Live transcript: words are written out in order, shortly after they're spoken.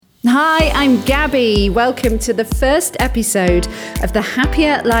Hi, I'm Gabby. Welcome to the first episode of the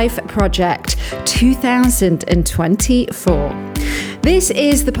Happier Life Project 2024. This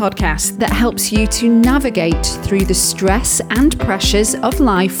is the podcast that helps you to navigate through the stress and pressures of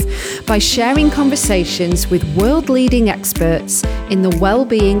life by sharing conversations with world-leading experts in the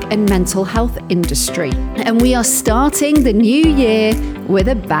well-being and mental health industry. And we are starting the new year with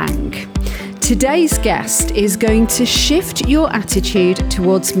a bang. Today's guest is going to shift your attitude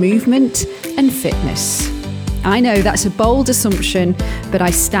towards movement and fitness. I know that's a bold assumption, but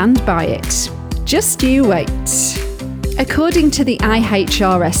I stand by it. Just you wait. According to the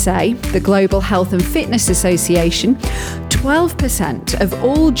IHRSA, the Global Health and Fitness Association, 12% of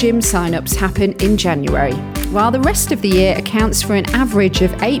all gym sign-ups happen in January, while the rest of the year accounts for an average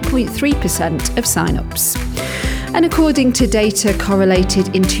of 8.3% of sign-ups. And according to data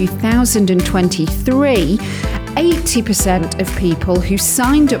correlated in 2023, 80% of people who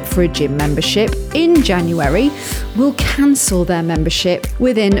signed up for a gym membership in January will cancel their membership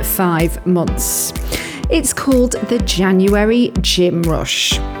within 5 months. It's called the January Gym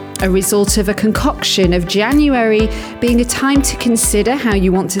Rush, a result of a concoction of January being a time to consider how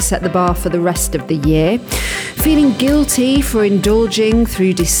you want to set the bar for the rest of the year, feeling guilty for indulging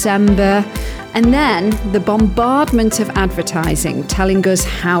through December, and then the bombardment of advertising telling us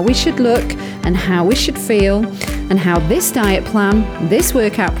how we should look and how we should feel and how this diet plan, this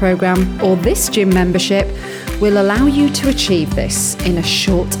workout program, or this gym membership will allow you to achieve this in a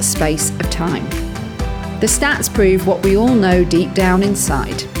short space of time. The stats prove what we all know deep down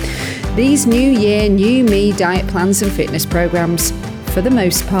inside. These New Year, New Me diet plans and fitness programs, for the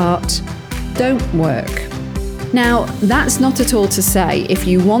most part, don't work. Now, that's not at all to say if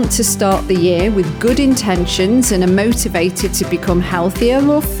you want to start the year with good intentions and are motivated to become healthier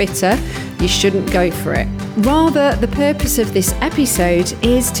or fitter, you shouldn't go for it. Rather, the purpose of this episode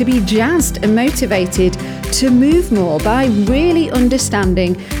is to be jazzed and motivated to move more by really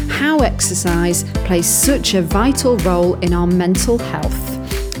understanding how exercise plays such a vital role in our mental health,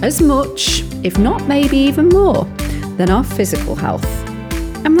 as much, if not maybe even more, than our physical health.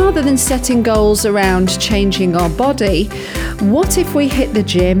 And rather than setting goals around changing our body, what if we hit the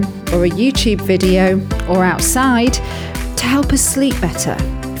gym or a YouTube video or outside to help us sleep better,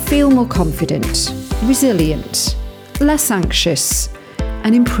 feel more confident, resilient, less anxious,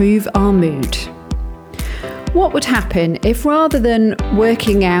 and improve our mood? What would happen if rather than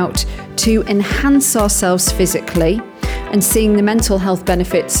working out to enhance ourselves physically and seeing the mental health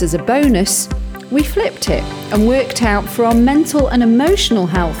benefits as a bonus, we flipped it and worked out for our mental and emotional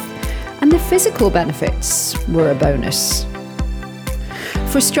health, and the physical benefits were a bonus?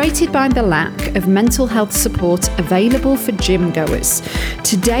 Frustrated by the lack of mental health support available for gym goers,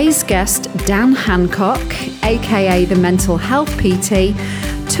 today's guest, Dan Hancock, aka the Mental Health PT,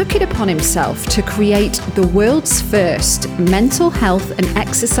 took it upon himself to create the world's first mental health and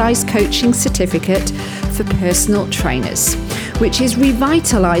exercise coaching certificate for personal trainers, which is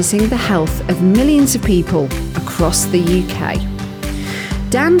revitalising the health of millions of people across the UK.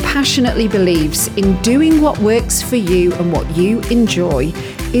 Dan passionately believes in doing what works for you and what you enjoy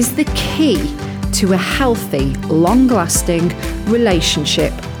is the key to a healthy, long-lasting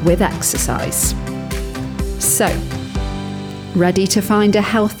relationship with exercise. So, ready to find a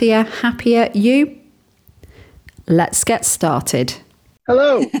healthier, happier you? Let's get started.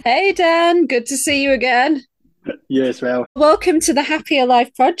 Hello. Hey Dan, good to see you again. You as well. Welcome to the Happier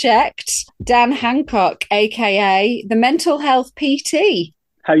Life Project, Dan Hancock, aka the Mental Health PT.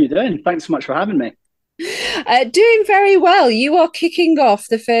 How are you doing? Thanks so much for having me. Doing very well. You are kicking off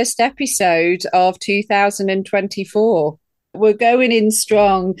the first episode of 2024. We're going in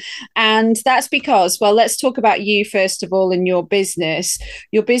strong. And that's because, well, let's talk about you first of all and your business.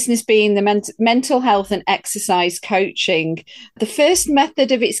 Your business being the mental health and exercise coaching, the first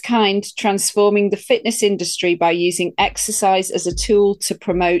method of its kind transforming the fitness industry by using exercise as a tool to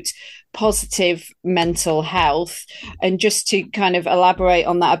promote positive mental health. And just to kind of elaborate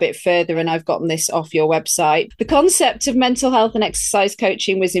on that a bit further, and I've gotten this off your website, the concept of mental health and exercise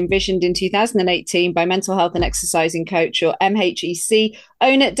coaching was envisioned in 2018 by mental health and exercising coach, or MHEC,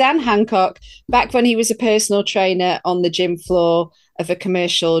 owner Dan Hancock, back when he was a personal trainer on the gym floor of a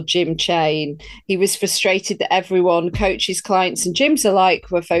commercial gym chain. He was frustrated that everyone, coaches, clients, and gyms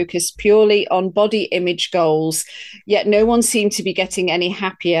alike, were focused purely on body image goals, yet no one seemed to be getting any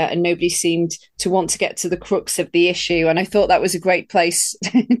happier and nobody seemed to want to get to the crux of the issue. And I thought that was a great place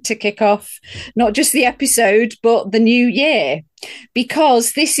to kick off not just the episode, but the new year,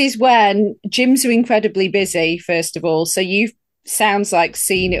 because this is when gyms are incredibly busy, first of all. So you've, sounds like,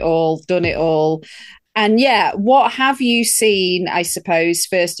 seen it all, done it all. And yeah, what have you seen, I suppose,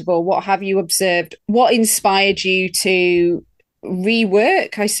 first of all, what have you observed? What inspired you to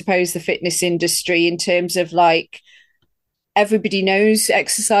rework, I suppose, the fitness industry in terms of like everybody knows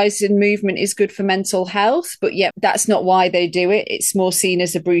exercise and movement is good for mental health, but yet that's not why they do it. It's more seen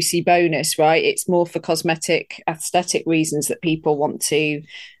as a Brucey bonus, right? It's more for cosmetic, aesthetic reasons that people want to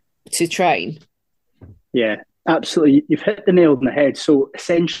train. Yeah, absolutely. You've hit the nail on the head. So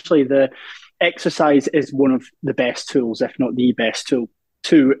essentially, the exercise is one of the best tools, if not the best tool,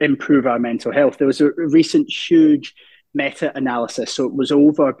 to improve our mental health. There was a recent huge meta-analysis. So it was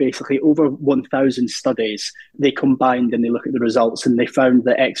basically over 1,000 studies they combined, and they look at the results, and they found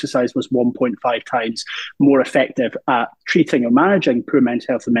that exercise was 1.5 times more effective at treating or managing poor mental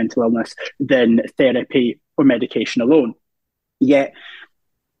health and mental illness than therapy or medication alone. Yet,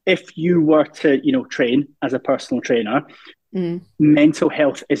 if you were to, train as a personal trainer, mental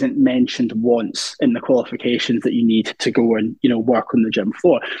health isn't mentioned once in the qualifications that you need to go and, work on the gym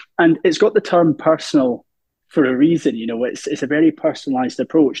floor. And it's got the term personal for a reason. It's a very personalized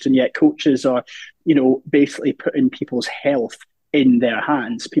approach, and yet coaches are, basically putting people's health in their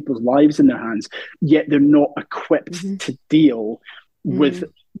hands, people's lives in their hands, yet they're not equipped to deal with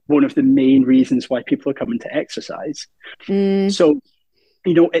one of the main reasons why people are coming to exercise. So,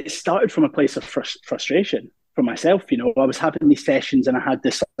 it started from a place of frustration for myself. I was having these sessions and I had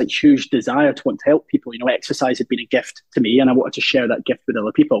this huge desire to want to help people. Exercise had been a gift to me, and I wanted to share that gift with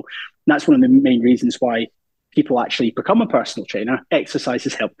other people. And that's one of the main reasons why people actually become a personal trainer. Exercise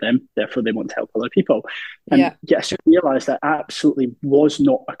has helped them, therefore they want to help other people. And I soon realised that I absolutely was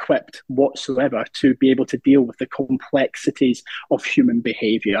not equipped whatsoever to be able to deal with the complexities of human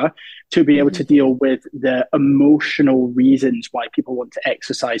behaviour, to be able to deal with the emotional reasons why people want to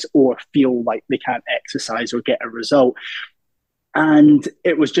exercise or feel like they can't exercise or get a result. And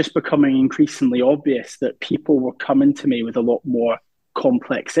it was just becoming increasingly obvious that people were coming to me with a lot more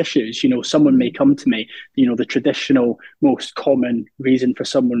complex issues. Someone may come to me, the traditional most common reason for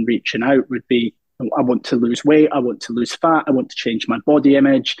someone reaching out would be, I want to lose weight, I want to lose fat, I want to change my body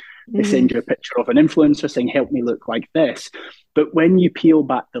image. They send you a picture of an influencer saying, help me look like this. But when you peel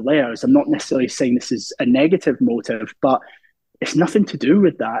back the layers, I'm not necessarily saying this is a negative motive, but it's nothing to do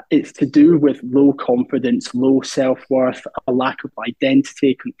with that. It's to do with low confidence, low self-worth, a lack of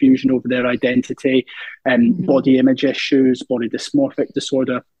identity, confusion over their identity, body image issues, body dysmorphic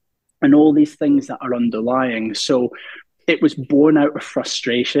disorder, and all these things that are underlying. So it was born out of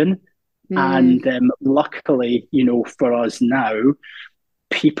frustration. And luckily, for us now,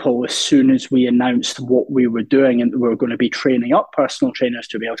 people, as soon as we announced what we were doing and we were going to be training up personal trainers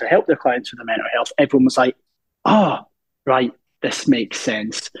to be able to help their clients with their mental health, everyone was like, right, this makes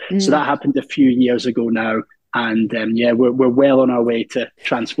sense. So that happened a few years ago now. And we're well on our way to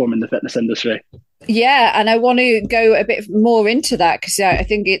transforming the fitness industry. Yeah, and I want to go a bit more into that because I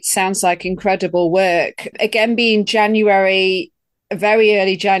think it sounds like incredible work. Again, being January, very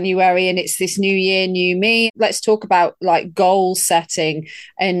early January, and it's this new year, new me. Let's talk about like goal setting.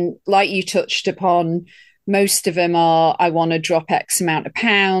 And like you touched upon, most of them are, I want to drop X amount of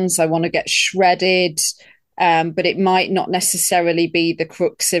pounds, I want to get shredded. But it might not necessarily be the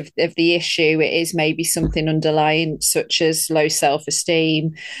crux of the issue. It is maybe something underlying, such as low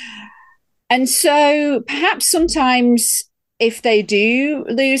self-esteem. And so perhaps sometimes if they do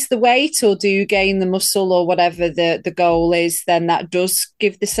lose the weight or do gain the muscle or whatever the goal is, then that does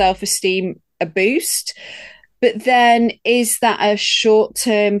give the self-esteem a boost. But then is that a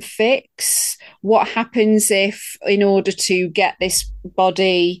short-term fix? What happens if, in order to get this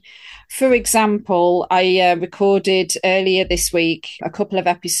body, for example, I recorded earlier this week a couple of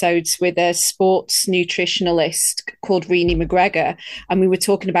episodes with a sports nutritionalist called Renee McGregor, and we were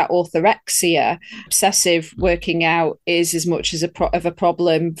talking about orthorexia. Obsessive working out is as much as of a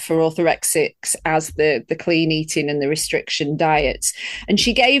problem for orthorexics as the clean eating and the restriction diets. And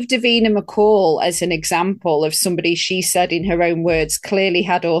she gave Davina McCall as an example of somebody she said, in her own words, clearly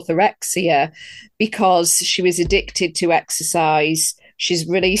had orthorexia because she was addicted to exercise. She's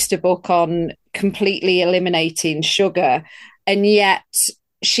released a book on completely eliminating sugar. And yet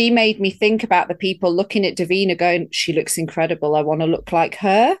she made me think about the people looking at Davina going, she looks incredible, I want to look like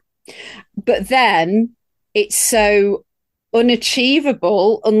her. But then it's so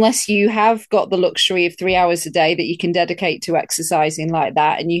unachievable unless you have got the luxury of 3 hours a day that you can dedicate to exercising like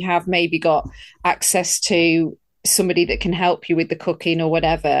that. And you have maybe got access to somebody that can help you with the cooking or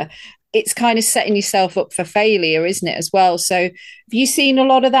whatever. It's kind of setting yourself up for failure, isn't it, as well? So have you seen a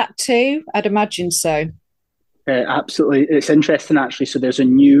lot of that too? I'd imagine so. Absolutely. It's interesting, actually. So there's a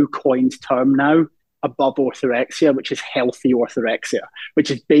new coined term now above orthorexia, which is healthy orthorexia,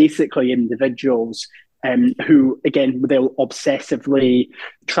 which is basically individuals who, again, they'll obsessively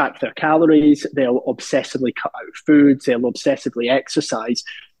track their calories, they'll obsessively cut out foods, they'll obsessively exercise,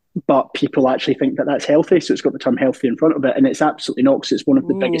 but people actually think that that's healthy. So it's got the term healthy in front of it. And it's absolutely not, because it's one of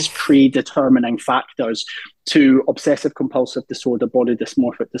the biggest predetermining factors to obsessive compulsive disorder, body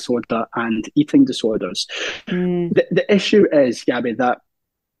dysmorphic disorder, and eating disorders. The issue is, Gabby, that,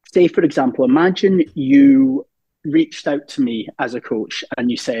 say, for example, imagine you reached out to me as a coach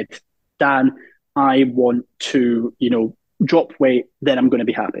and you said, Dan, I want to, drop weight, then I'm going to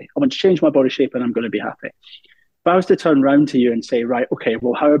be happy. I want to change my body shape and I'm going to be happy. If I was to turn around to you and say, right, okay,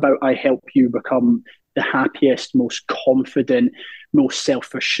 well, how about I help you become the happiest, most confident, most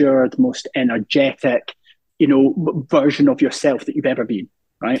self-assured, most energetic, version of yourself that you've ever been,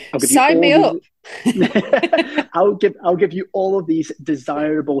 right? Sign me up. I'll give you all of these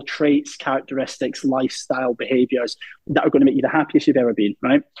desirable traits, characteristics, lifestyle, behaviors that are going to make you the happiest you've ever been,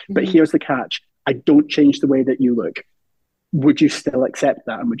 right? But here's the catch. I don't change the way that you look. Would you still accept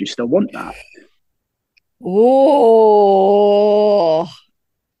that? And would you still want that? Oh,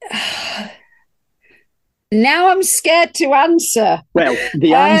 now I'm scared to answer. Well,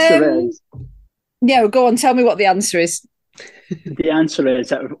 the answer is... No, go on, tell me what the answer is. The answer is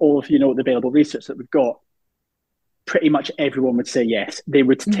that of all of the available research that we've got, pretty much everyone would say yes. They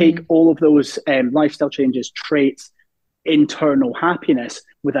would take all of those lifestyle changes, traits, internal happiness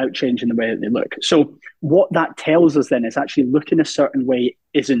without changing the way that they look. So what that tells us then is actually looking a certain way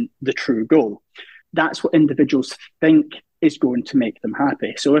isn't the true goal. That's what individuals think is going to make them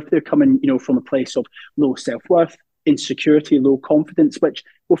happy. So if they're coming, from a place of low self-worth, insecurity, low confidence, which,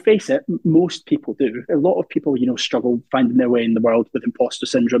 we'll face it, most people do. A lot of people, struggle finding their way in the world with imposter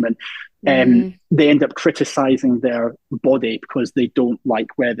syndrome, and they end up criticizing their body because they don't like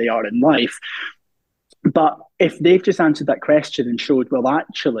where they are in life. But if they've just answered that question and showed, well,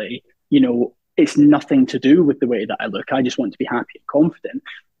 actually, it's nothing to do with the way that I look, I just want to be happy and confident.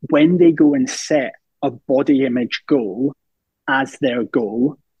 When they go and set a body image goal as their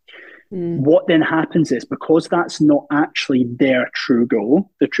goal, what then happens is, because that's not actually their true goal,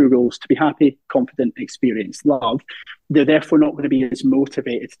 the true goal is to be happy, confident, experience love, they're therefore not going to be as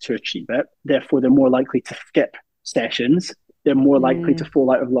motivated to achieve it. Therefore, they're more likely to skip sessions. They're more likely to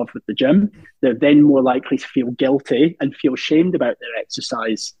fall out of love with the gym. They're then more likely to feel guilty and feel shamed about their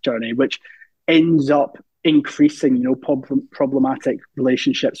exercise journey, which ends up increasing, problematic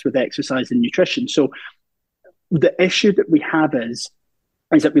relationships with exercise and nutrition. So the issue that we have is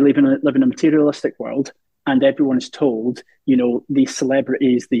that we live in a materialistic world, and everyone is told, these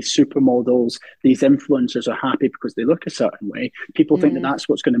celebrities, these supermodels, these influencers are happy because they look a certain way. People think that that's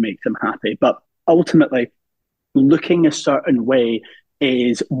what's going to make them happy. But ultimately, looking a certain way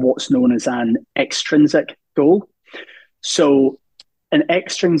is what's known as an extrinsic goal. So an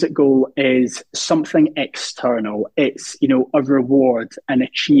extrinsic goal is something external. It's, a reward, an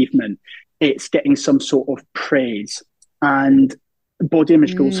achievement. It's getting some sort of praise. And body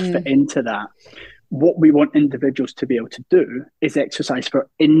image goals fit into that. What we want individuals to be able to do is exercise for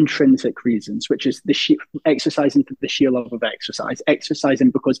intrinsic reasons, which is exercising for the sheer love of exercising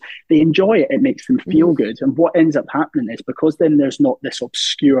because they enjoy it. It makes them feel good. And what ends up happening is, because then there's not this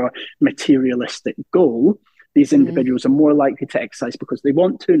obscure materialistic goal, these individuals are more likely to exercise because they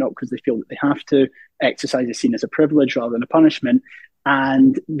want to, not because they feel that they have to. Exercise is seen as a privilege rather than a punishment.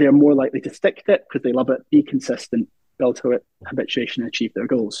 And they're more likely to stick to it because they love it, be consistent, build to it, habituation, and achieve their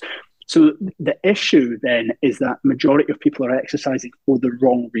goals. So the issue then is that majority of people are exercising for the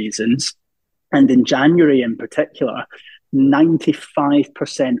wrong reasons. And in January in particular,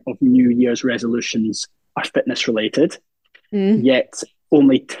 95% of New Year's resolutions are fitness related. Yet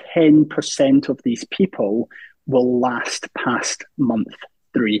only 10% of these people will last past month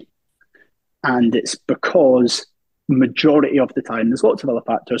 3. And it's because majority of the time, there's lots of other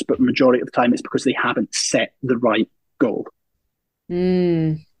factors, but majority of the time it's because they haven't set the right goal.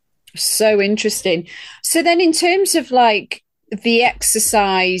 So interesting. So then, in terms of like the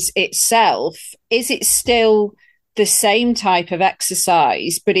exercise itself, is it still the same type of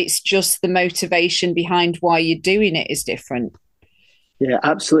exercise, but it's just the motivation behind why you're doing it is different? Yeah,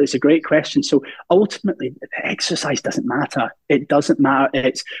 absolutely. It's a great question. So ultimately, the exercise doesn't matter. It doesn't matter.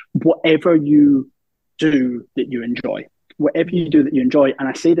 It's whatever you do that you enjoy. Whatever you do that you enjoy. And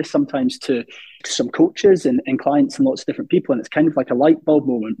I say this sometimes to some coaches and clients and lots of different people, and it's kind of like a light bulb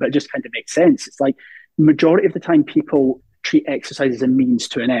moment, but it just kind of makes sense. It's like majority of the time people treat exercise as a means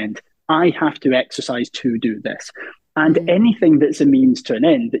to an end. I have to exercise to do this. And anything that's a means to an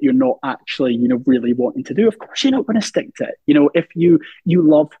end that you're not actually, really wanting to do, of course, you're not going to stick to it. If you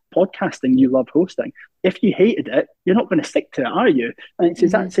love podcasting, you love hosting. If you hated it, you're not going to stick to it, are you? And it's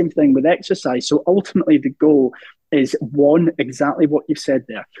exactly the same thing with exercise. So ultimately, the goal is one, exactly what you've said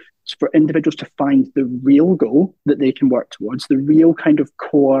there. It's for individuals to find the real goal that they can work towards, the real kind of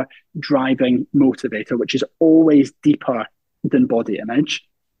core driving motivator, which is always deeper than body image.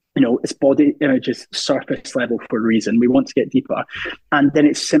 It's body image is surface level for a reason. We want to get deeper. And then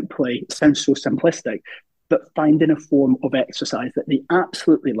it sounds so simplistic, but finding a form of exercise that they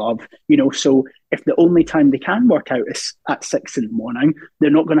absolutely love. So if the only time they can work out is at 6 a.m, they're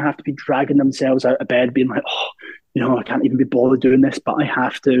not going to have to be dragging themselves out of bed being like, I can't even be bothered doing this, but I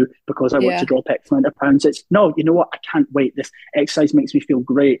have to because I want to drop X amount of pounds. It's no, you know what? I can't wait. This exercise makes me feel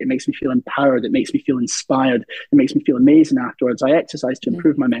great. It makes me feel empowered. It makes me feel inspired. It makes me feel amazing afterwards. I exercise to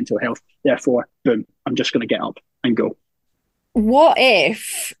improve my mental health. Therefore, boom, I'm just going to get up and go. What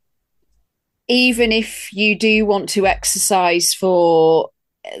if, even if you do want to exercise for,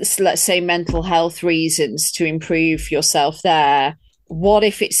 let's say, mental health reasons to improve yourself there, what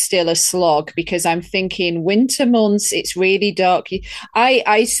if it's still a slog? Because I'm thinking winter months, it's really dark.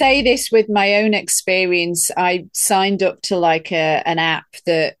 I say this with my own experience. I signed up to like an app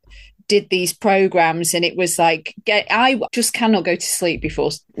that did these programs, and it was like, I just cannot go to sleep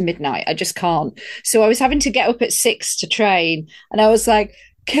before midnight. I just can't. So I was having to get up at 6 to train, and I was like,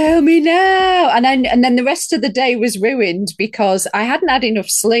 kill me now. And then the rest of the day was ruined because I hadn't had enough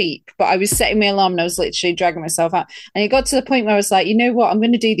sleep, but I was setting my alarm and I was literally dragging myself out. And it got to the point where I was like, you know what, I'm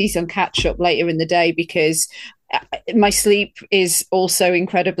going to do these on catch up later in the day because my sleep is also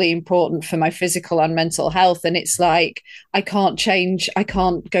incredibly important for my physical and mental health. And it's like, I can't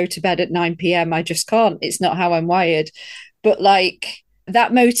go to bed at 9 p.m. I just can't. It's not how I'm wired. But like,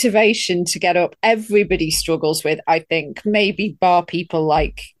 that motivation to get up, everybody struggles with, I think, maybe bar people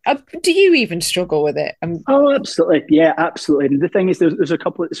like, do you even struggle with it? Oh, absolutely. Yeah, absolutely. And the thing is, there's a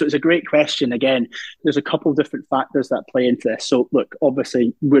couple, so it's a great question. Again, there's a couple of different factors that play into this. So look,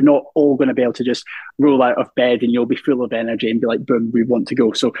 obviously, we're not all going to be able to just roll out of bed and you'll be full of energy and be like, boom, we want to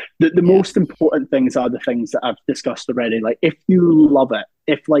go. So the most important things are the things that I've discussed already. Like if you love it,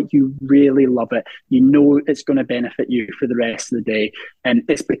 if like you really love it, it's going to benefit you for the rest of the day. And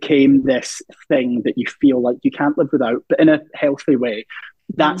it's became this thing that you feel like you can't live without, but in a healthy way.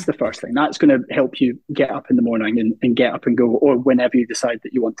 That's the first thing. That's going to help you get up in the morning and get up and go, or whenever you decide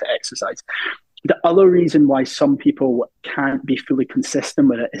that you want to exercise. The other reason why some people can't be fully consistent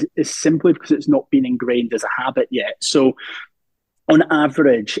with it is simply because it's not been ingrained as a habit yet. So on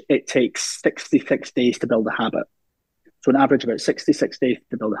average, it takes 66 days to build a habit. So on average, about 66 days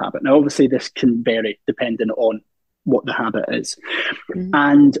to build a habit. Now, obviously, this can vary depending on what the habit is.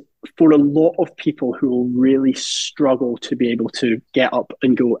 And for a lot of people who will really struggle to be able to get up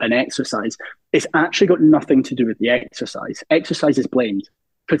and go and exercise, it's actually got nothing to do with the exercise. Exercise is blamed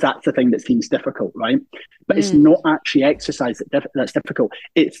because that's the thing that seems difficult, right? But it's not actually exercise that's difficult.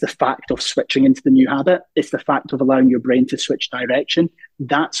 It's the fact of switching into the new habit. It's the fact of allowing your brain to switch direction.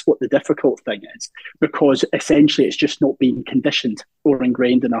 That's what the difficult thing is, because essentially it's just not being conditioned or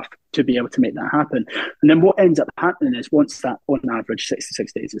ingrained enough to be able to make that happen. And then what ends up happening is once that, on average,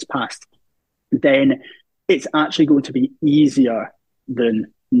 66 days is passed, then it's actually going to be easier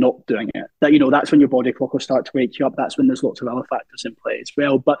than not doing it. That's when your body clock will start to wake you up. That's when there's lots of other factors in play as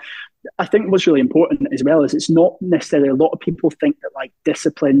well. But I think what's really important as well is it's not necessarily, a lot of people think that like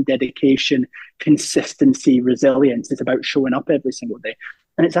discipline, dedication, consistency, resilience is about showing up every single day.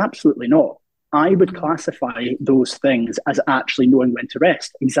 And it's absolutely not. I would classify those things as actually knowing when to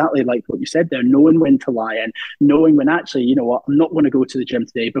rest. Exactly like what you said there, knowing when to lie in, knowing when actually, you know what, I'm not going to go to the gym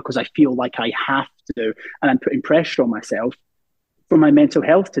today because I feel like I have to, and I'm putting pressure on myself. For my mental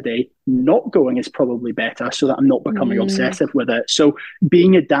health today, not going is probably better so that I'm not becoming obsessive with it. So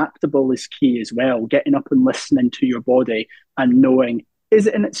being adaptable is key as well. Getting up and listening to your body and knowing, is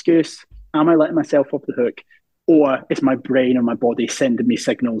it an excuse? Am I letting myself off the hook? Or is my brain or my body sending me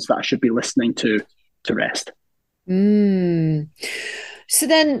signals that I should be listening to rest? So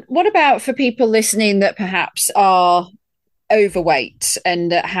then what about for people listening that perhaps are overweight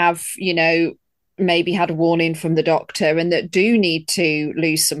and that have, maybe had a warning from the doctor and that do need to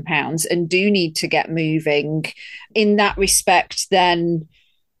lose some pounds and do need to get moving? In that respect, then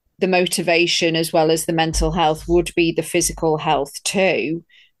the motivation as well as the mental health would be the physical health too,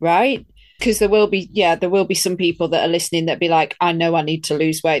 right? Because there will be some people that are listening that be like, I know I need to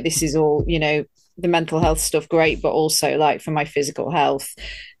lose weight. This is all, the mental health stuff, great, but also like for my physical health,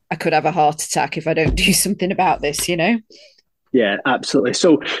 I could have a heart attack if I don't do something about this, Yeah, absolutely.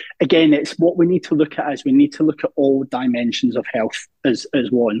 So again, it's what we need to look at is we need to look at all dimensions of health as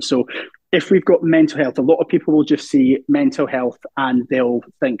one. So if we've got mental health, a lot of people will just see mental health and they'll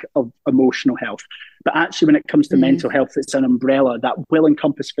think of emotional health. But actually, when it comes to mental health, it's an umbrella that will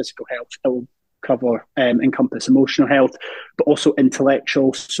encompass physical health. It will encompass emotional health, but also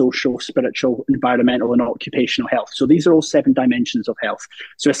intellectual, social, spiritual, environmental, and occupational health. So these are all 7 dimensions of health.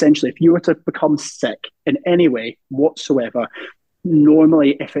 So essentially, if you were to become sick in any way whatsoever,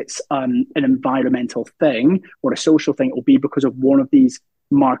 normally if it's an environmental thing or a social thing, it will be because of one of these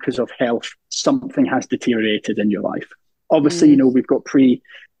markers of health. Something has deteriorated in your life. Obviously, we've got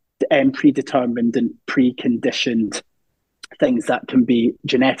predetermined and preconditioned things that can be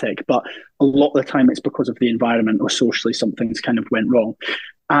genetic, but a lot of the time it's because of the environment or socially something's kind of went wrong.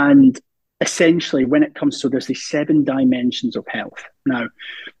 And essentially when it comes to, there's these 7 dimensions of health. Now,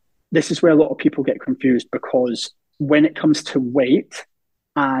 this is where a lot of people get confused, because when it comes to weight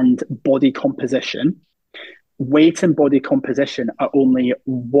and body composition, weight and body composition are only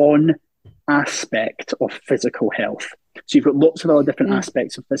one aspect of physical health. So you've got lots of other different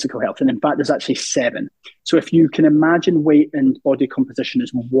aspects of physical health. And in fact, there's actually 7. So if you can imagine weight and body composition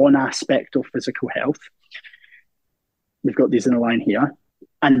as one aspect of physical health, we've got these in a line here.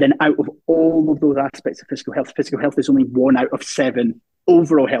 And then out of all of those aspects of physical health is only 1 out of 7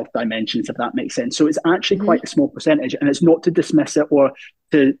 overall health dimensions, if that makes sense. So it's actually quite a small percentage, and it's not to dismiss it or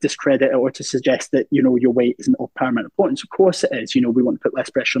to discredit it or to suggest that, your weight isn't of paramount importance. Of course it is. We want to put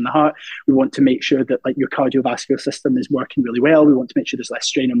less pressure on the heart. We want to make sure that your cardiovascular system is working really well. We want to make sure there's less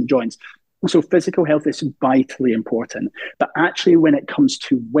strain on the joints. So physical health is vitally important. But actually, when it comes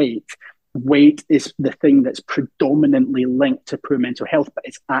to weight is the thing that's predominantly linked to poor mental health, but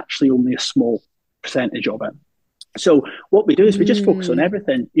it's actually only a small percentage of it. So what we do is we just focus on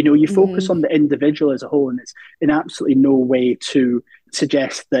everything. You focus on the individual as a whole, and it's in absolutely no way to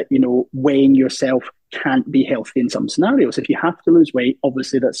suggest that, weighing yourself can't be healthy in some scenarios. If you have to lose weight,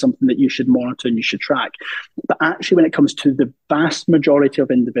 obviously that's something that you should monitor and you should track. But actually, when it comes to the vast majority of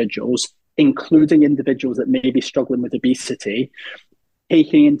individuals, including individuals that may be struggling with obesity,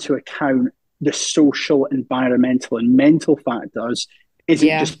 taking into account the social, environmental, and mental factors isn't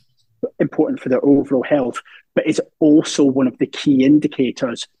just important for their overall health, but it's also one of the key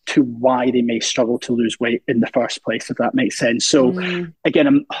indicators to why they may struggle to lose weight in the first place, if that makes sense. So again,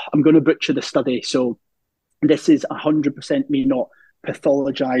 I'm going to butcher the study. So this is 100% me not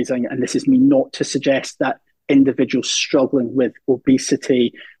pathologizing, and this is me not to suggest that individuals struggling with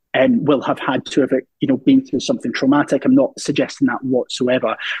obesity will have had to have been through something traumatic. I'm not suggesting that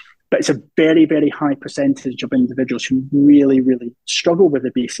whatsoever. But it's a very, very high percentage of individuals who really, really struggle with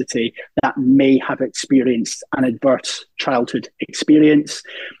obesity that may have experienced an adverse childhood experience,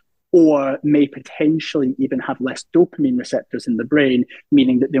 or may potentially even have less dopamine receptors in the brain,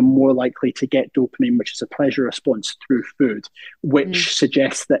 meaning that they're more likely to get dopamine, which is a pleasure response, through food, which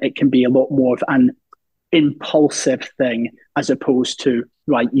suggests that it can be a lot more of an impulsive thing as opposed to,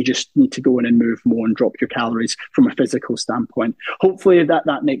 right, you just need to go in and move more and drop your calories from a physical standpoint. Hopefully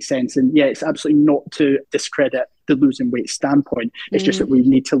that makes sense. And yeah, it's absolutely not to discredit the losing weight standpoint. It's just that we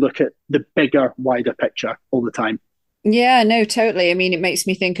need to look at the bigger, wider picture all the time. Yeah, no, totally. I mean, it makes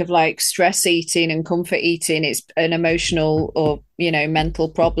me think of stress eating and comfort eating. It's an emotional or, mental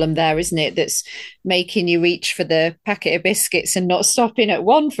problem there, isn't it? That's making you reach for the packet of biscuits and not stopping at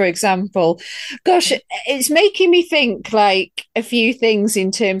one, for example. Gosh, it's making me think a few things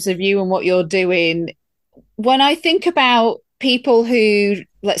in terms of you and what you're doing. When I think about people who,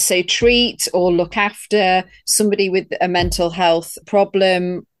 let's say, treat or look after somebody with a mental health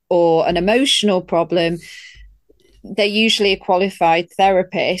problem or an emotional problem, they're usually a qualified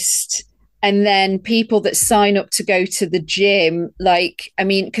therapist. And then people that sign up to go to the gym,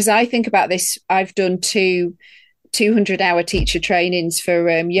 because I think about this, I've done 200-hour teacher trainings for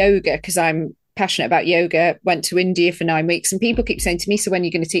yoga, because I'm passionate about yoga, went to India for 9 weeks, and people keep saying to me, so when are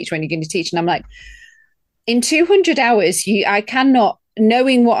you going to teach? When are you going to teach? And I'm like, in 200 hours, I cannot,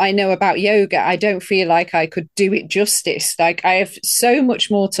 knowing what I know about yoga, I don't feel like I could do it justice. I have so much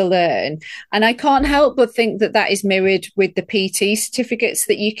more to learn. And I can't help but think that is mirrored with the PT certificates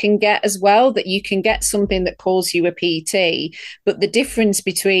that you can get as well, that you can get something that calls you a PT. But the difference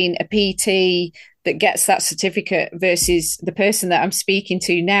between a PT that gets that certificate versus the person that I'm speaking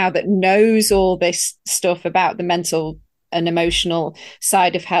to now that knows all this stuff about the mental and emotional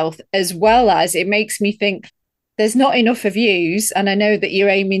side of health, as well as it makes me think, there's not enough of yous, and I know that you're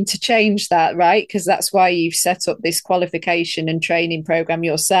aiming to change that, right? Because that's why you've set up this qualification and training program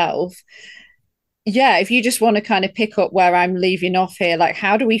yourself. yeah, if you just want to kind of pick up where I'm leaving off here, like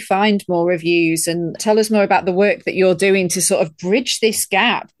how do we find more reviews and tell us more about the work that you're doing to sort of bridge this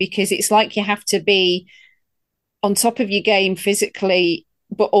gap? Because it's like you have to be on top of your game physically,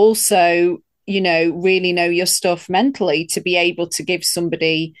 but also, really know your stuff mentally to be able to give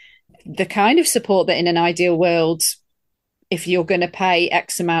somebody the kind of support that in an ideal world, if you're going to pay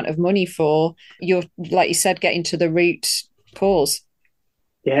X amount of money for, you're, like you said, getting to the root cause.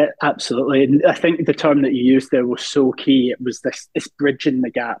 Yeah, absolutely. And I think the term that you used there was so key. It was this bridging the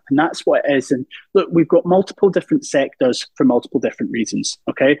gap. And that's what it is. And look, we've got multiple different sectors for multiple different reasons.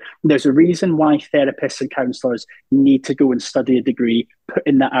 Okay. There's a reason why therapists and counsellors need to go and study a degree, put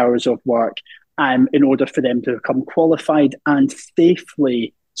in the hours of work, in order for them to become qualified and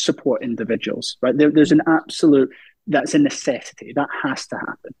safely support individuals. Right. There's an absolute, that's a necessity. That has to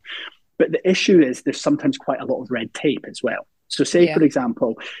happen. But the issue is there's sometimes quite a lot of red tape as well. So say, Yeah. for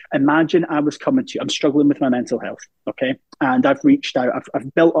example, imagine I was coming to you, I'm struggling with my mental health, okay? And I've reached out,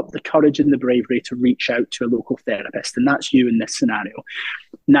 I've built up the courage and the bravery to reach out to a local therapist, and that's you in this scenario.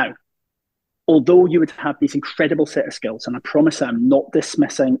 Now, although you would have these incredible set of skills, and I promise I'm not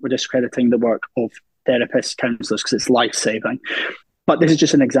dismissing or discrediting the work of therapists, counsellors, because it's life-saving, but this is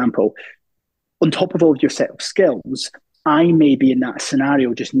just an example. On top of all of your set of skills, I may be in that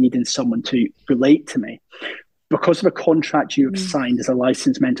scenario just needing someone to relate to me. Because of a contract you've signed as a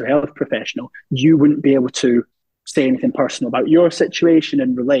licensed mental health professional, you wouldn't be able to say anything personal about your situation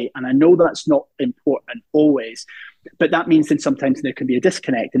and relate. And I know that's not important always, but that means then sometimes there can be a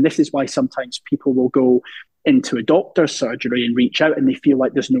disconnect. And this is why sometimes people will go into a doctor's surgery and reach out and they feel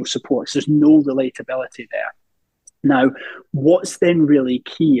like there's no support. So there's no relatability there. Now, what's then really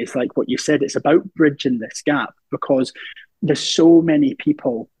key is like what you said, it's about bridging this gap because there's so many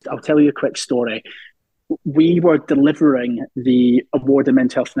people. I'll tell you a quick story. We were delivering the award in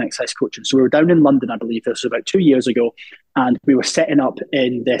mental health and exercise coaching. So we were down in London, I believe this was about 2 years ago, and we were setting up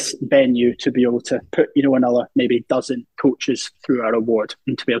in this venue to be able to put, another maybe dozen coaches through our award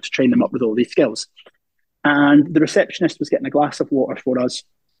and to be able to train them up with all these skills. And the receptionist was getting a glass of water for us,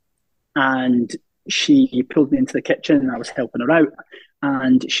 and she pulled me into the kitchen and I was helping her out.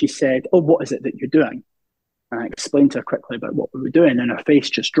 And she said, "Oh, what is it that you're doing?" And I explained to her quickly about what we were doing, and her face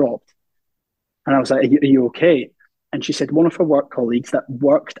just dropped. And I was like, are you okay? And she said one of her work colleagues that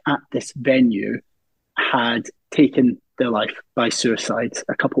worked at this venue had taken their life by suicide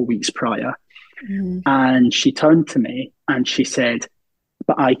a couple of weeks prior. And she turned to me and she said,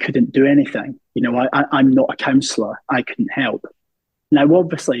 but I couldn't do anything. I'm not a counsellor. I couldn't help. Now,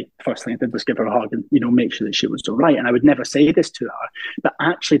 obviously, the first thing I did was give her a hug and, make sure that she was all right. And I would never say this to her, but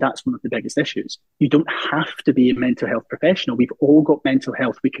actually that's one of the biggest issues. You don't have to be a mental health professional. We've all got mental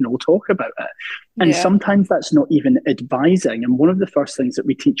health. We can all talk about it. And sometimes that's not even advising. And one of the first things that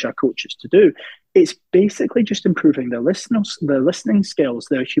we teach our coaches to do is basically just improving their listening skills,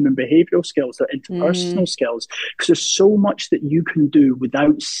 their human behavioral skills, their interpersonal skills, because there's so much that you can do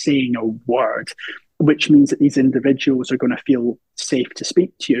without saying a word, which means that these individuals are going to feel safe to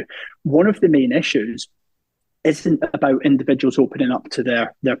speak to you. One of the main issues isn't about individuals opening up to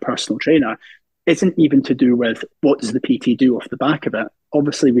their personal trainer, isn't even to do with what does the PT do off the back of it.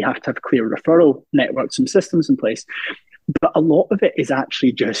 Obviously, we have to have clear referral networks and systems in place, but a lot of it is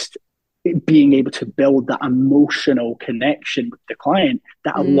actually just being able to build that emotional connection with the client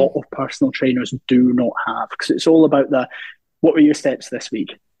that a lot of personal trainers do not have, because it's all about what were your steps this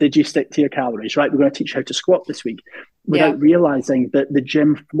week? Did you stick to your calories? Right, we're going to teach you how to squat this week, without realizing that the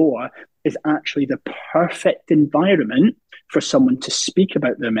gym floor is actually the perfect environment for someone to speak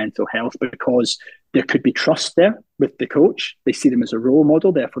about their mental health, because there could be trust there with the coach. They see them as a role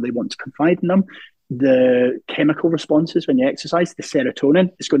model, therefore they want to confide in them. The chemical responses when you exercise, the serotonin,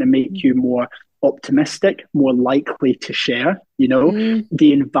 is going to make you more optimistic, more likely to share.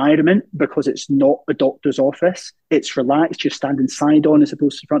 The environment, because it's not a doctor's office, it's relaxed, you're standing side on as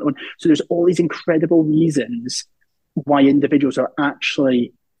opposed to front on. So there's all these incredible reasons why individuals are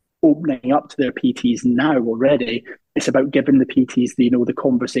actually opening up to their PTs now already. It's about giving the PTs the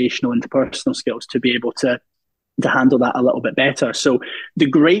conversational interpersonal skills to be able to handle that a little bit better. So the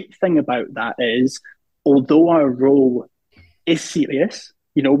great thing about that is, although our role is serious,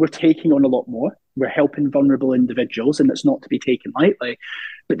 we're taking on a lot more. We're helping vulnerable individuals, and it's not to be taken lightly.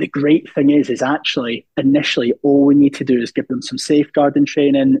 But the great thing is actually initially all we need to do is give them some safeguarding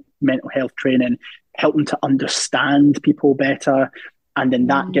training, mental health training, help them to understand people better. And then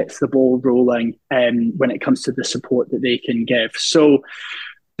that gets the ball rolling when it comes to the support that they can give. So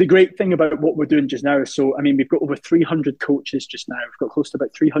the great thing about what we're doing just now is, we've got over 300 coaches just now. We've got close to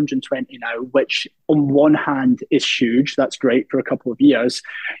about 320 now, which on one hand is huge. That's great for a couple of years.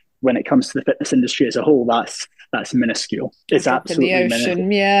 when it comes to the fitness industry as a whole, that's minuscule. It's absolutely in the ocean,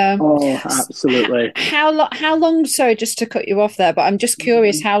 minuscule. yeah. Oh, absolutely. How long, sorry, just to cut you off there, but I'm just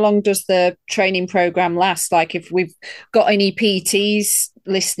curious, how long does the training program last? Like, if we've got any PTs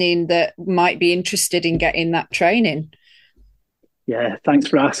listening that might be interested in getting that training. Yeah, thanks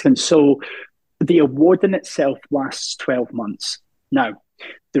for asking. So the award in itself lasts 12 months. Now,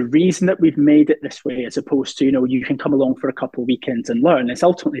 the reason that we've made it this way, as opposed to, you can come along for a couple of weekends and learn, is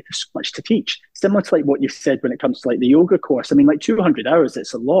ultimately there's so much to teach. Similar to like what you said when it comes to like the yoga course. I mean, like 200 hours,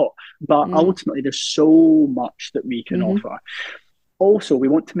 it's a lot, but ultimately there's so much that we can offer. Also, we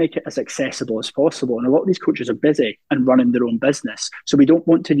want to make it as accessible as possible. And a lot of these coaches are busy and running their own business. So we don't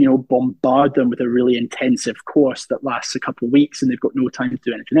want to, bombard them with a really intensive course that lasts a couple of weeks and they've got no time to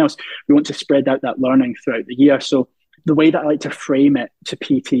do anything else. We want to spread out that learning throughout the year. So the way that I like to frame it to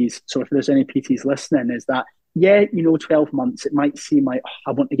PTs, so if there's any PTs listening, is that, 12 months, it might seem like,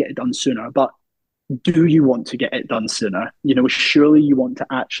 I want to get it done sooner, but do you want to get it done sooner? Surely you want to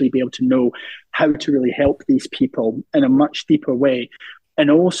actually be able to know how to really help these people in a much deeper way. And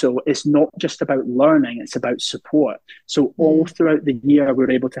also, it's not just about learning, it's about support. So all throughout the year,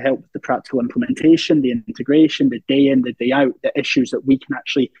 we're able to help with the practical implementation, the integration, the day in, the day out, the issues that we can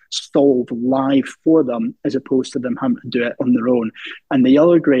actually solve live for them, as opposed to them having to do it on their own. And the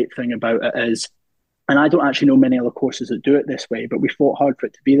other great thing about it is, and I don't actually know many other courses that do it this way, but we fought hard for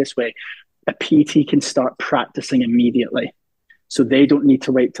it to be this way, a PT can start practicing immediately. So they don't need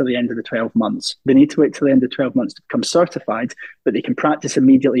to wait till the end of the 12 months. They need to wait till the end of 12 months to become certified, but they can practice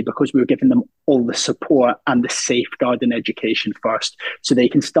immediately because we were giving them all the support and the safeguarding education first. So they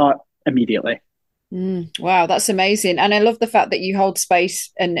can start immediately. Wow, that's amazing. And I love the fact that you hold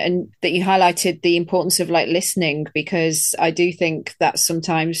space and that you highlighted the importance of like listening, because I do think that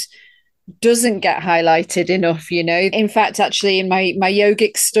sometimes doesn't get highlighted enough. In fact, actually in my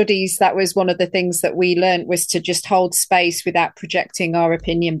yogic studies, that was one of the things that we learned, was to just hold space without projecting our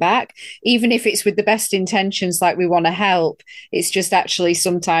opinion back, even if it's with the best intentions, like we want to help. It's just actually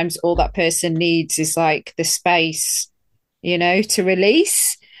sometimes all that person needs is like the space, to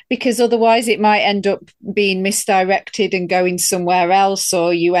release, because otherwise it might end up being misdirected and going somewhere else,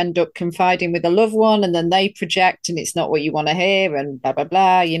 or you end up confiding with a loved one and then they project and it's not what you want to hear and blah, blah,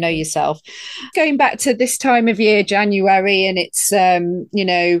 blah, yourself. Going back to this time of year, January, and it's,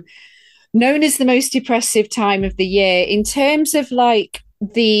 known as the most depressive time of the year in terms of like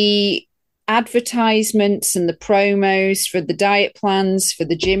the advertisements and the promos for the diet plans, for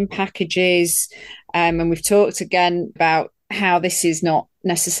the gym packages. And we've talked again about how this is not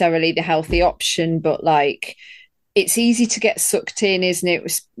necessarily the healthy option, but like it's easy to get sucked in, isn't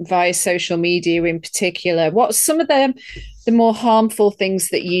it, via social media in particular? What's some of the more harmful things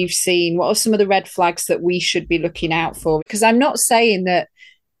that you've seen? What are some of the red flags that we should be looking out for? Because I'm not saying that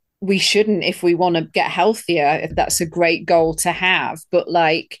we shouldn't, if we want to get healthier, if that's a great goal to have, but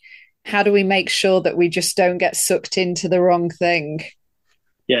like, how do we make sure that we just don't get sucked into the wrong thing?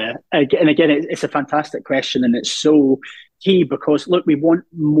 Yeah, and again, it's a fantastic question, and it's so key because, look, we want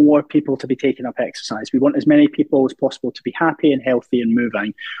more people to be taking up exercise. We want as many people as possible to be happy and healthy and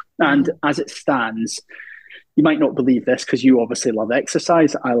moving. And as it stands, you might not believe this because you obviously love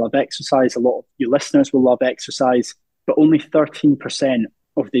exercise. I love exercise. A lot of your listeners will love exercise, but only 13%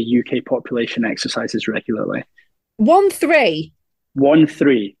 of the UK population exercises regularly. 1-3.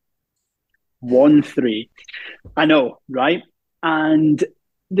 1-3. 1-3. I know, right? And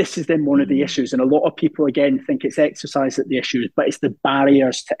this is then one of the issues. And a lot of people, again, think it's exercise that the issue is, but it's the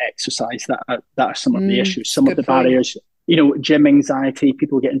barriers to exercise that are some of the issues. Some of the barriers, gym anxiety,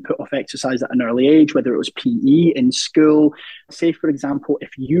 people getting put off exercise at an early age, whether it was PE in school. Say, for example,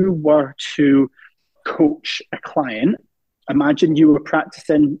 if you were to coach a client, imagine you were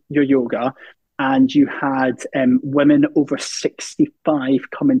practicing your yoga and you had women over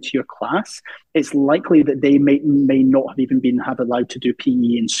 65 come into your class, it's likely that they may not have even have allowed to do PE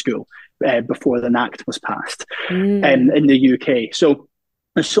in school before the Act was passed in the UK. So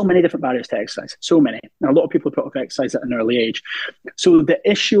there's so many different barriers to exercise, so many. Now, a lot of people put off exercise at an early age. So the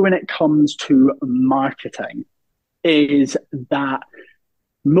issue when it comes to marketing is that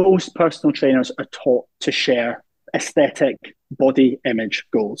most personal trainers are taught to share aesthetic body image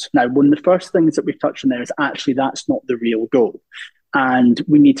goals. Now, one of the first things that we've touched on there is actually that's not the real goal. And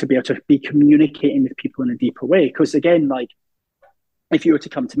we need to be able to be communicating with people in a deeper way. Because again, like if you were to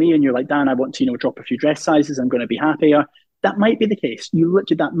come to me and you're like, Dan, I want to, drop a few dress sizes, I'm going to be happier. That might be the case.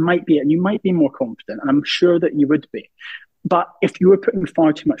 That might be it. And you might be more confident. And I'm sure that you would be. But if you were putting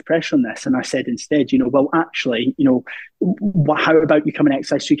far too much pressure on this, and I said instead, well, actually, how about you come and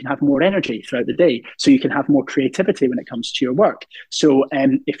exercise so you can have more energy throughout the day, so you can have more creativity when it comes to your work. So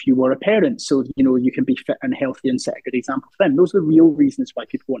if you were a parent, so, you can be fit and healthy and set a good example for them. Those are the real reasons why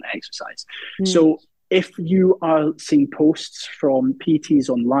people want to exercise. So if you are seeing posts from PTs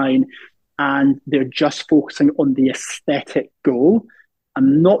online and they're just focusing on the aesthetic goal,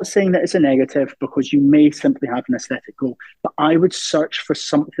 I'm not saying that it's a negative, because you may simply have an aesthetic goal, but I would search for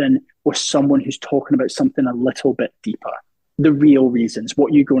something or someone who's talking about something a little bit deeper. The real reasons,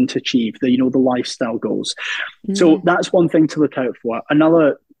 what you're going to achieve, the lifestyle goals. So that's one thing to look out for.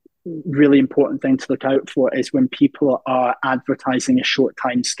 Another really important thing to look out for is when people are advertising a short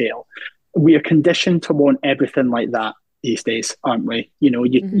time scale. We are conditioned to want everything like that these days, aren't we?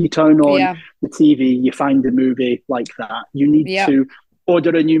 You turn on the TV, you find a movie like that. You need to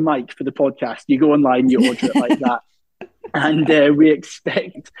order a new mic for the podcast. You go online, you order it like that. And we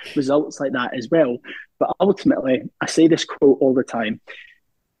expect results like that as well. But ultimately, I say this quote all the time.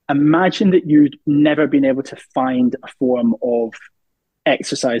 Imagine that you'd never been able to find a form of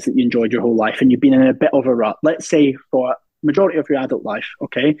exercise that you enjoyed your whole life, and you've been in a bit of a rut. Let's say for majority of your adult life,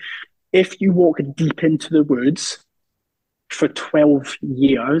 okay? If you walk deep into the woods for 12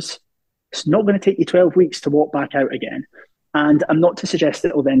 years, it's not going to take you 12 weeks to walk back out again. And I'm not to suggest that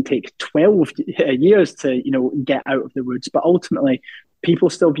it'll then take 12 years to, get out of the woods, but ultimately people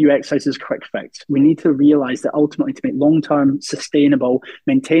still view exercise as a quick fix. We need to realize that ultimately to make long-term, sustainable,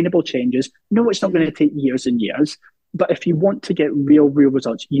 maintainable changes, no, it's not going to take years and years. But if you want to get real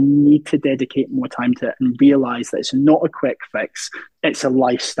results, you need to dedicate more time to it and realize that it's not a quick fix. It's a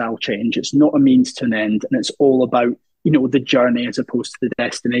lifestyle change. It's not a means to an end. And it's all about, the journey as opposed to the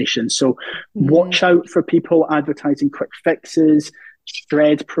destination. So watch out for people advertising quick fixes,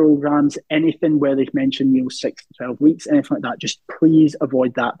 shred programs, anything where they've mentioned, 6 to 12 weeks, anything like that. Just please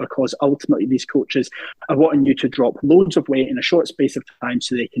avoid that, because ultimately these coaches are wanting you to drop loads of weight in a short space of time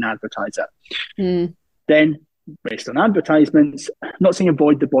so they can advertise it. Then, based on advertisements, I'm not saying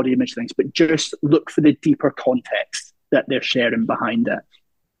avoid the body image things, but just look for the deeper context that they're sharing behind it.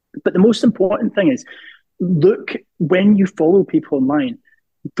 But the most important thing is, look, when you follow people online,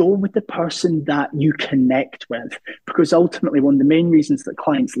 go with the person that you connect with, because ultimately one of the main reasons that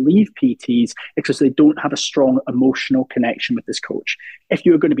clients leave PTs is because they don't have a strong emotional connection with this coach. If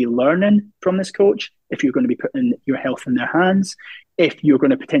you're going to be learning from this coach, if you're going to be putting your health in their hands, if you're going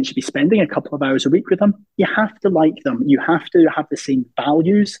to potentially be spending a couple of hours a week with them, you have to like them. You have to have the same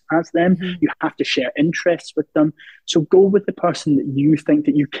values as them. You have to share interests with them. So go with the person that you think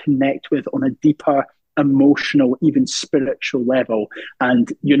that you connect with on a deeper emotional, even spiritual level,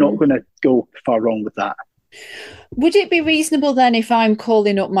 and you're not going to go far wrong with that. Would it be reasonable then if I'm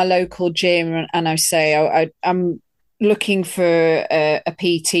calling up my local gym and I say I'm looking for a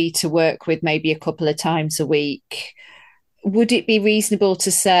PT to work with maybe a couple of times a week? Would it be reasonable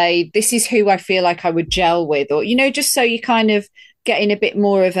to say, this is who I feel like I would gel with, or, just so you kind of get in a bit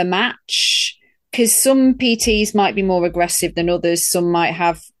more of a match? Because some PTs might be more aggressive than others. Some might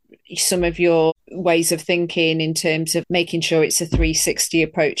have some of your ways of thinking in terms of making sure it's a 360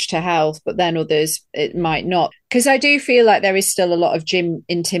 approach to health, but then others, it might not. Because I do feel like there is still a lot of gym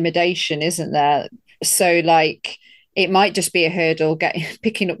intimidation, isn't there? So it might just be a hurdle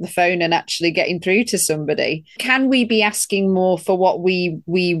picking up the phone and actually getting through to somebody. Can we be asking more for what we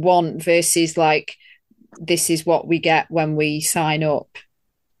want versus this is what we get when we sign up?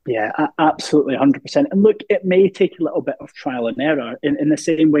 Yeah, absolutely, 100%. And look, it may take a little bit of trial and error in the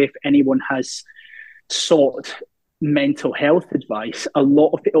same way if anyone has sought mental health advice, a lot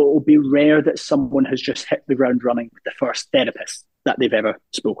of it will be rare that someone has just hit the ground running with the first therapist that they've ever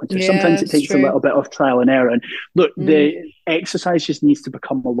spoken to. Sometimes it takes a little bit of trial and error. And look, the exercise just needs to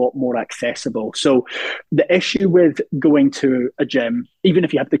become a lot more accessible. So the issue with going to a gym, even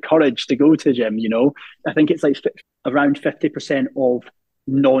if you have the courage to go to a gym, I think it's around 50% of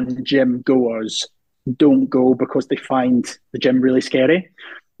non-gym goers don't go because they find the gym really scary.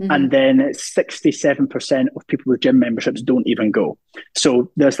 And then 67% of people with gym memberships don't even go.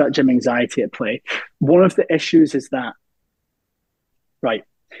 So there's that gym anxiety at play. One of the issues is that,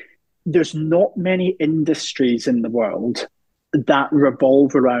 there's not many industries in the world that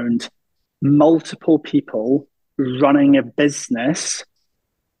revolve around multiple people running a business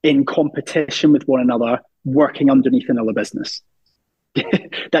in competition with one another, working underneath another business.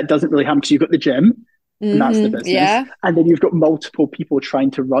 That doesn't really happen because you've got the gym, and that's the business. Yeah. And then you've got multiple people trying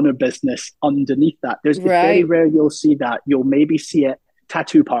to run a business underneath that. It's very rare you'll see that. You'll maybe see it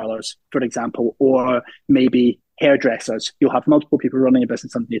tattoo parlors, for example, or maybe hairdressers. You'll have multiple people running a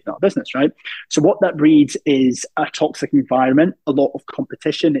business underneath that business, right? So what that breeds is a toxic environment, a lot of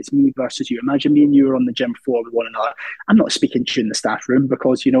competition. It's me versus you. Imagine me and you are on the gym floor with one another. I'm not speaking to you in the staff room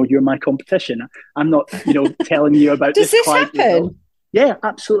because, you're my competition. I'm not, telling you about Does this happen? Result. Yeah,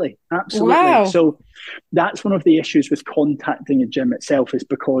 absolutely. Wow. So that's one of the issues with contacting a gym itself, is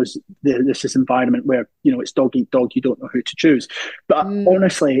because there's this environment where, it's dog eat dog, you don't know who to choose. But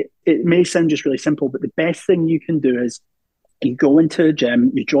honestly, it may sound just really simple, but the best thing you can do is you go into a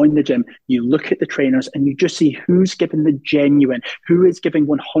gym, you join the gym, you look at the trainers, and you just see who's giving the genuine, who is giving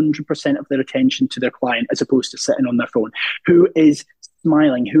 100% of their attention to their client as opposed to sitting on their phone, who is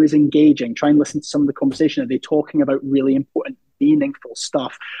smiling, who is engaging. Try and listen to some of the conversation. Are they talking about really important, meaningful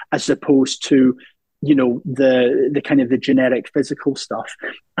stuff as opposed to the kind of the generic physical stuff?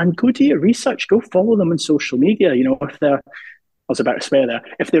 And go do your research, go follow them on social media. If they're, I was about to swear there,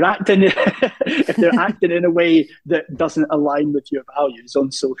 if they're acting in a way that doesn't align with your values on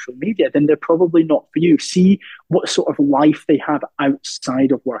social media, then they're probably not for you. See what sort of life they have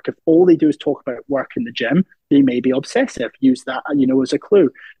outside of work. If all they do is talk about work in the gym, they may be obsessive. Use that, as a clue.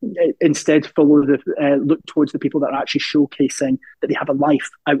 Instead, look towards the people that are actually showcasing that they have a life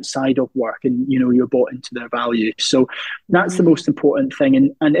outside of work, and you're bought into their values. So that's the most important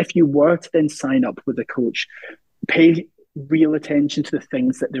thing. And if you were to then sign up with a coach, pay real attention to the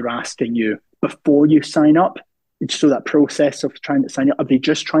things that they're asking you before you sign up. So that process of trying to sign up, are they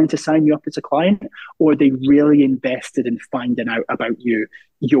just trying to sign you up as a client, or are they really invested in finding out about you,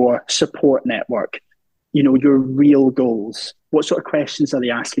 your support network, your real goals? What sort of questions are they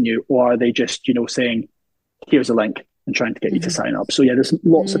asking you? Or are they just, saying, here's a link, and trying to get you to sign up? So yeah, there's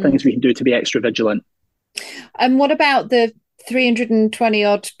lots of things we can do to be extra vigilant. And what about the 320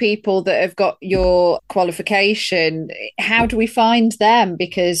 odd people that have got your qualification? How do we find them?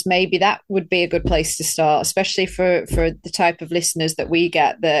 Because maybe that would be a good place to start, especially for the type of listeners that we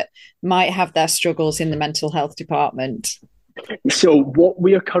get that might have their struggles in the mental health department. So what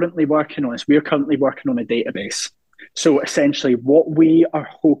we are currently working on is a database. So essentially what we are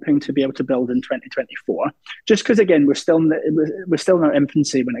hoping to be able to build in 2024, just because, again, we're still in our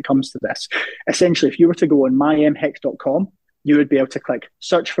infancy when it comes to this. Essentially, if you were to go on mymhex.com, you would be able to click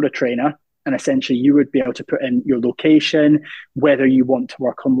search for a trainer, and essentially you would be able to put in your location, whether you want to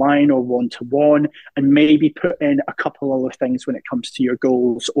work online or one-to-one, and maybe put in a couple other things when it comes to your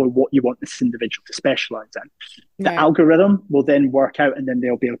goals or what you want this individual to specialize in. The algorithm will then work out, and then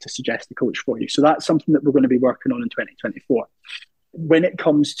they'll be able to suggest a coach for you. So that's something that we're going to be working on in 2024. When it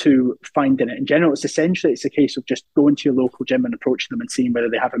comes to finding it in general, it's a case of just going to your local gym and approaching them and seeing whether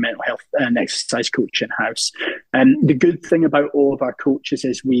they have a mental health and exercise coach in-house. And the good thing about all of our coaches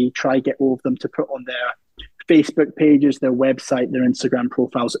is we try get all of them to put on their Facebook pages, their website, their Instagram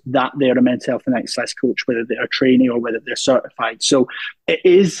profiles, that they're a mental health and exercise coach, whether they're a trainee or whether they're certified. So it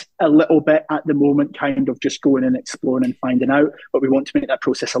is a little bit at the moment kind of just going and exploring and finding out, but we want to make that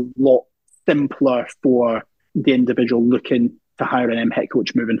process a lot simpler for the individual looking to hire an MHEC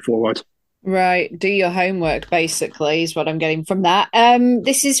coach moving forward. Right. Do your homework, basically, is what I'm getting from that.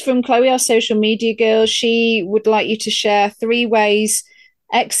 This is from Chloe, our social media girl. She would like you to share 3 ways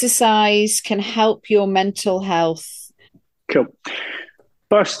exercise can help your mental health. Cool.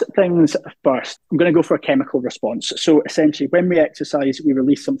 First things first, I'm going to go for a chemical response. So essentially, when we exercise, we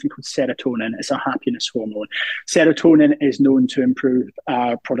release something called serotonin. It's our happiness hormone. Serotonin is known to improve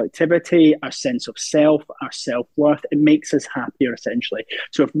our productivity, our sense of self, our self-worth. It makes us happier, essentially.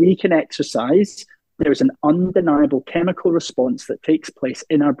 So if we can exercise, there's an undeniable chemical response that takes place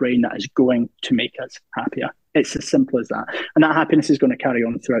in our brain that is going to make us happier. It's as simple as that. And that happiness is going to carry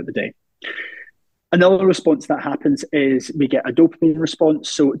on throughout the day. Another response that happens is we get a dopamine response.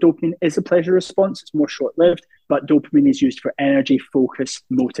 So dopamine is a pleasure response. It's more short-lived, but dopamine is used for energy, focus,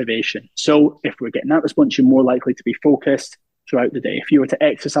 motivation. So if we're getting that response, you're more likely to be focused throughout the day. If you were to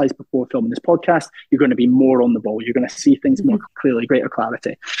exercise before filming this podcast, you're going to be more on the ball. You're going to see things more clearly, greater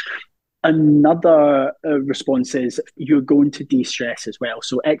clarity. Another response is you're going to de-stress as well.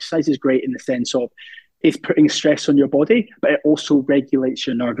 So exercise is great in the sense of it's putting stress on your body, but it also regulates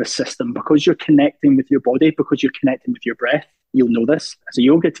your nervous system because you're connecting with your body, because you're connecting with your breath. You'll know this as a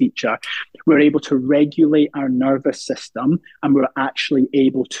yoga teacher. We're able to regulate our nervous system, and we're actually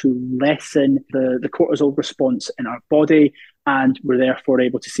able to lessen the cortisol response in our body, and we're therefore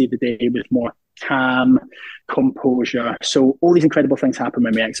able to see the day with more calm, composure. So all these incredible things happen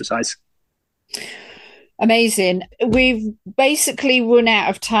when we exercise. Amazing. We've basically run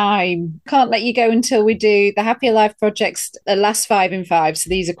out of time. Can't let you go until we do the Happier Life Project's last 5 in 5. So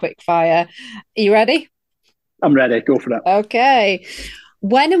these are quick fire. Are you ready? I'm ready. Go for it. Okay.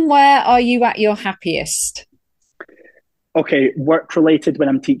 When and where are you at your happiest? Okay, work related when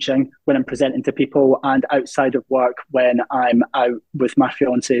I'm teaching, when I'm presenting to people, and outside of work when I'm out with my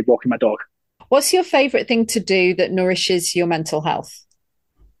fiance walking my dog. What's your favourite thing to do that nourishes your mental health?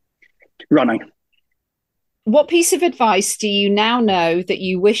 Running. What piece of advice do you now know that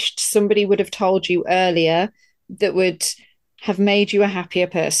you wished somebody would have told you earlier that would have made you a happier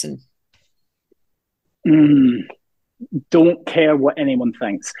person? Don't care what anyone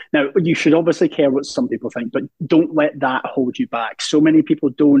thinks. Now, you should obviously care what some people think, but don't let that hold you back. So many people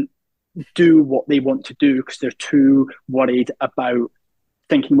don't do what they want to do because they're too worried about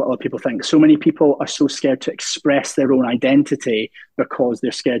thinking what other people think. So many people are so scared to express their own identity because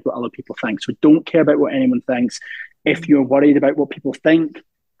they're scared what other people think. So don't care about what anyone thinks. If you're worried about what people think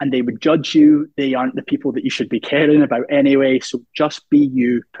and they would judge you, they aren't the people that you should be caring about anyway. So just be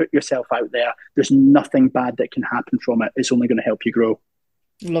you, put yourself out there. There's nothing bad that can happen from it. It's only going to help you grow.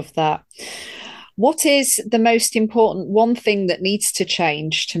 Love that. What is the most important one thing that needs to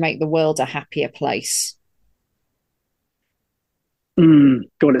change to make the world a happier place?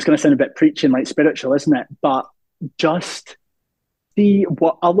 God, it's going to sound a bit preaching, like spiritual, isn't it? But just see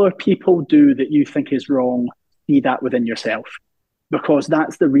what other people do that you think is wrong, see that within yourself. Because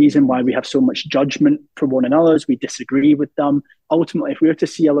that's the reason why we have so much judgment for one another. We disagree with them. Ultimately, if we were to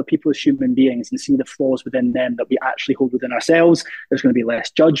see other people as human beings and see the flaws within them that we actually hold within ourselves, there's going to be less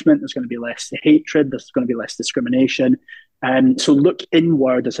judgment, there's going to be less hatred, there's going to be less discrimination. So look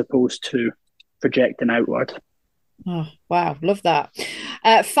inward as opposed to projecting outward. Oh, wow. Love that.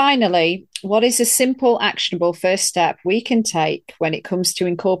 Finally, what is a simple, actionable first step we can take when it comes to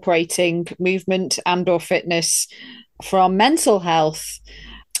incorporating movement and or fitness for our mental health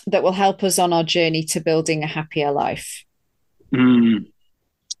that will help us on our journey to building a happier life? I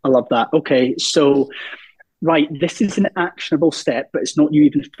love that. Okay, so right, this is an actionable step, but it's not you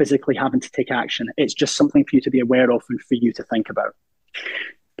even physically having to take action. It's just something for you to be aware of and for you to think about.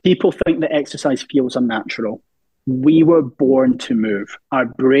 People think that exercise feels unnatural. We were born to move. Our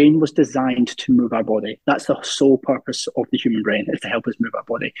brain was designed to move our body. That's the sole purpose of the human brain, is to help us move our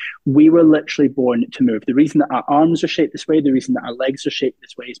body. We were literally born to move. The reason that our arms are shaped this way, the reason that our legs are shaped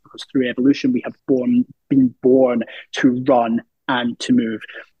this way is because through evolution, we have been born to run and to move.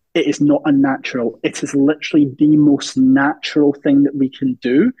 It is not unnatural. It is literally the most natural thing that we can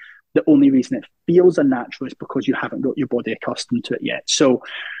do. The only reason it feels unnatural is because you haven't got your body accustomed to it yet. So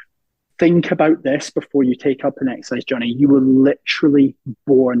think about this before you take up an exercise journey. You were literally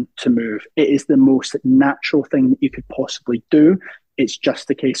born to move. It is the most natural thing that you could possibly do. It's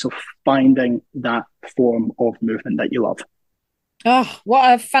just a case of finding that form of movement that you love. Oh,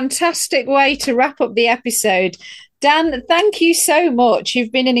 what a fantastic way to wrap up the episode. Dan, thank you so much.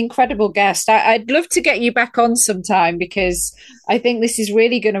 You've been an incredible guest. I'd love to get you back on sometime because I think this is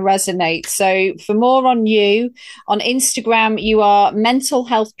really going to resonate. So for more on you, on Instagram, you are Mental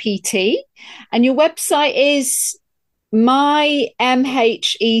Health PT and your website is mymhec.com,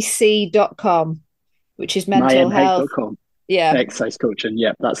 which is mental health. Yeah. Exercise coaching.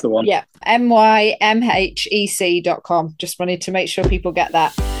 Yeah, that's the one. Yeah. mymhec.com. Just wanted to make sure people get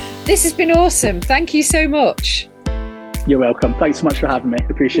that. This has been awesome. Thank you so much. You're welcome. Thanks so much for having me.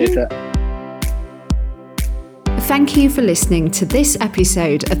 Appreciate it. Thank you for listening to this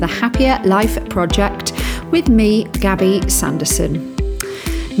episode of the Happier Life Project with me, Gabby Sanderson.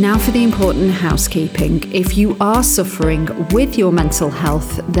 Now for the important housekeeping. If you are suffering with your mental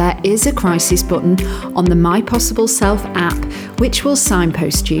health, there is a crisis button on the My Possible Self app, which will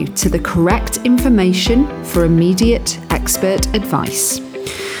signpost you to the correct information for immediate expert advice.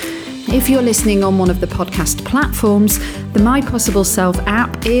 If you're listening on one of the podcast platforms, the My Possible Self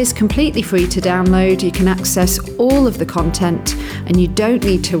app is completely free to download. You can access all of the content and you don't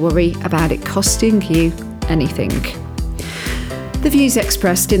need to worry about it costing you anything. The views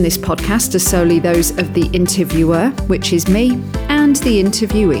expressed in this podcast are solely those of the interviewer, which is me, and the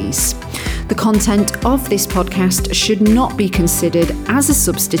interviewees. The content of this podcast should not be considered as a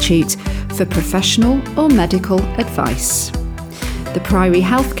substitute for professional or medical advice. The Priory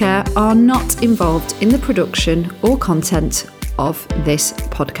Healthcare are not involved in the production or content of this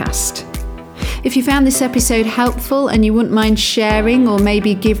podcast. If you found this episode helpful and you wouldn't mind sharing or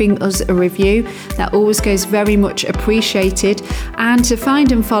maybe giving us a review, that always goes very much appreciated. And to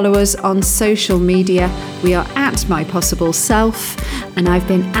find and follow us on social media, we are at My Possible Self and I've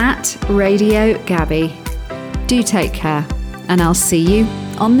been at Radio Gabby. Do take care and I'll see you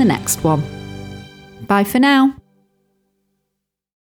on the next one. Bye for now.